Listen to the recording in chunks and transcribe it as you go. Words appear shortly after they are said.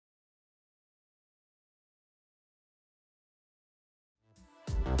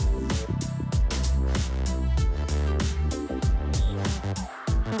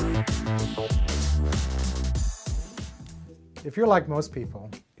If you're like most people,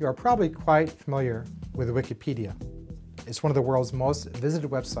 you are probably quite familiar with Wikipedia. It's one of the world's most visited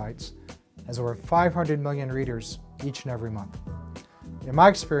websites, has over 500 million readers each and every month. In my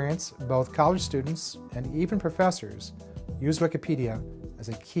experience, both college students and even professors use Wikipedia as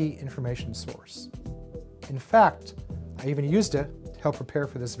a key information source. In fact, I even used it to help prepare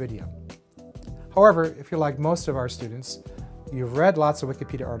for this video. However, if you're like most of our students, you've read lots of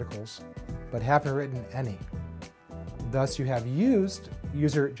Wikipedia articles, but haven't written any. Thus, you have used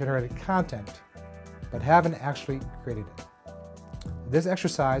user-generated content, but haven't actually created it. This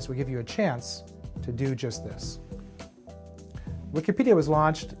exercise will give you a chance to do just this. Wikipedia was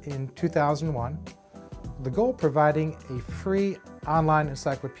launched in 2001, with the goal of providing a free online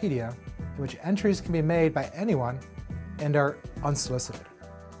encyclopedia in which entries can be made by anyone and are unsolicited.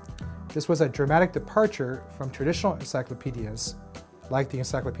 This was a dramatic departure from traditional encyclopedias like the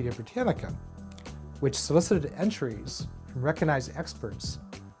Encyclopedia Britannica, which solicited entries from recognized experts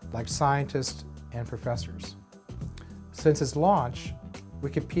like scientists and professors. Since its launch,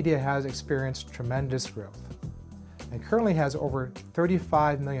 Wikipedia has experienced tremendous growth and currently has over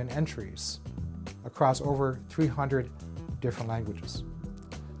 35 million entries across over 300 different languages.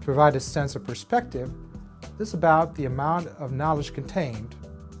 To provide a sense of perspective, this is about the amount of knowledge contained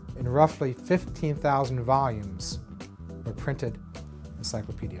in roughly 15,000 volumes of a printed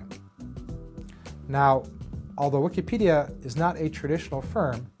encyclopedia. Now, although Wikipedia is not a traditional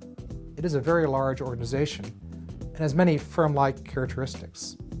firm, it is a very large organization and has many firm-like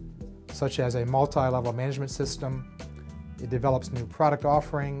characteristics, such as a multi-level management system. It develops new product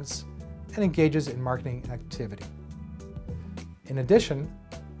offerings and engages in marketing activity. In addition,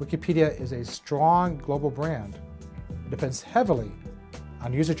 Wikipedia is a strong global brand that depends heavily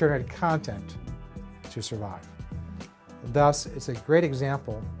on user-generated content to survive. Thus, it's a great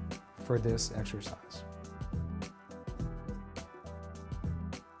example for this exercise.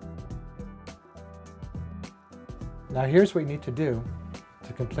 Now here's what you need to do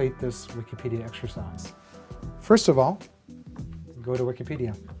to complete this Wikipedia exercise. First of all, go to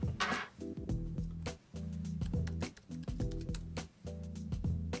Wikipedia.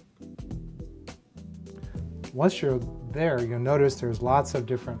 Once you're there, you'll notice there's lots of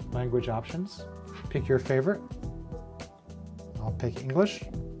different language options. Pick your favorite. I'll pick English.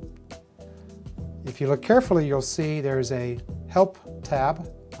 If you look carefully, you'll see there's a Help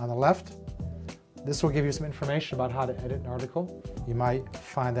tab on the left. This will give you some information about how to edit an article. You might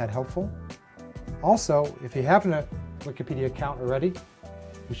find that helpful. Also, if you have a Wikipedia account already,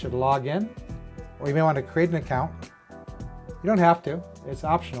 you should log in, or you may want to create an account. You don't have to, it's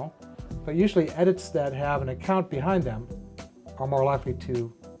optional, but usually edits that have an account behind them are more likely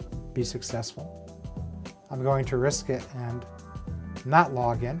to be successful. I'm going to risk it and not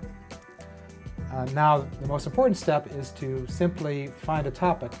log in. Now, the most important step is to simply find a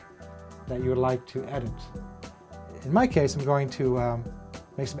topic that you would like to edit. In my case, I'm going to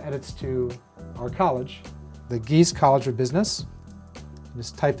make some edits to our college, the Gies College of Business.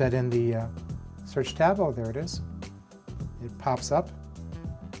 Just type that in the search tab. Oh, there it is. It pops up.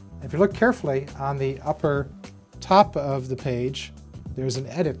 If you look carefully on the upper top of the page, there's an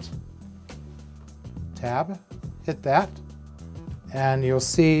Edit tab. Hit that, and you'll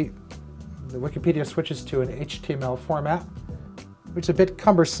see the Wikipedia switches to an HTML format, which is a bit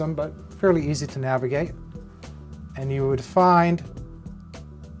cumbersome but fairly easy to navigate. And you would find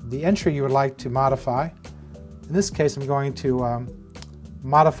the entry you would like to modify. In this case, I'm going to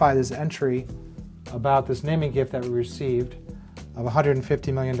modify this entry about this naming gift that we received of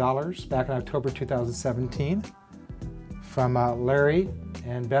 $150 million back in October 2017 from Larry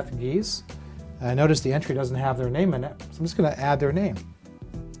and Beth Gies. Notice the entry doesn't have their name in it, so I'm just going to add their name.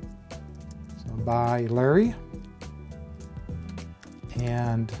 So by Larry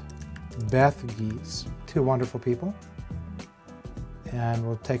and Beth Gies, two wonderful people. And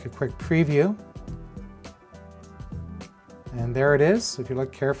we'll take a quick preview. And there it is. If you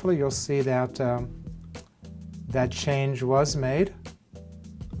look carefully, you'll see that that change was made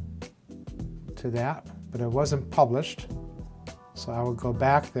to that, but it wasn't published. So I will go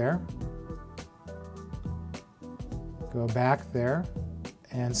back there,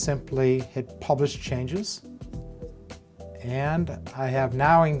 and simply hit Publish Changes. And I have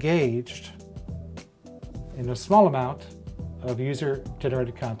now engaged in a small amount of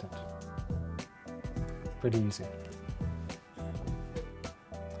user-generated content. Pretty easy.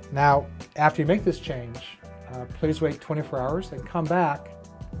 Now, after you make this change, please wait 24 hours and come back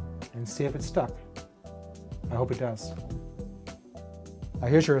and see if it's stuck. I hope it does. Now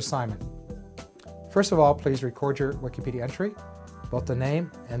here's your assignment. First of all, please record your Wikipedia entry both the name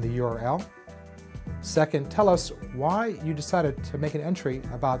and the URL. Second, tell us why you decided to make an entry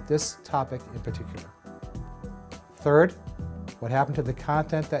about this topic in particular. Third, what happened to the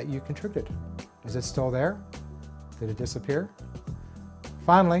content that you contributed? Is it still there? Did it disappear?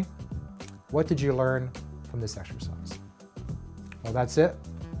 Finally, what did you learn from this exercise? Well, that's it.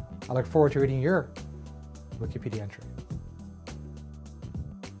 I look forward to reading your Wikipedia entry.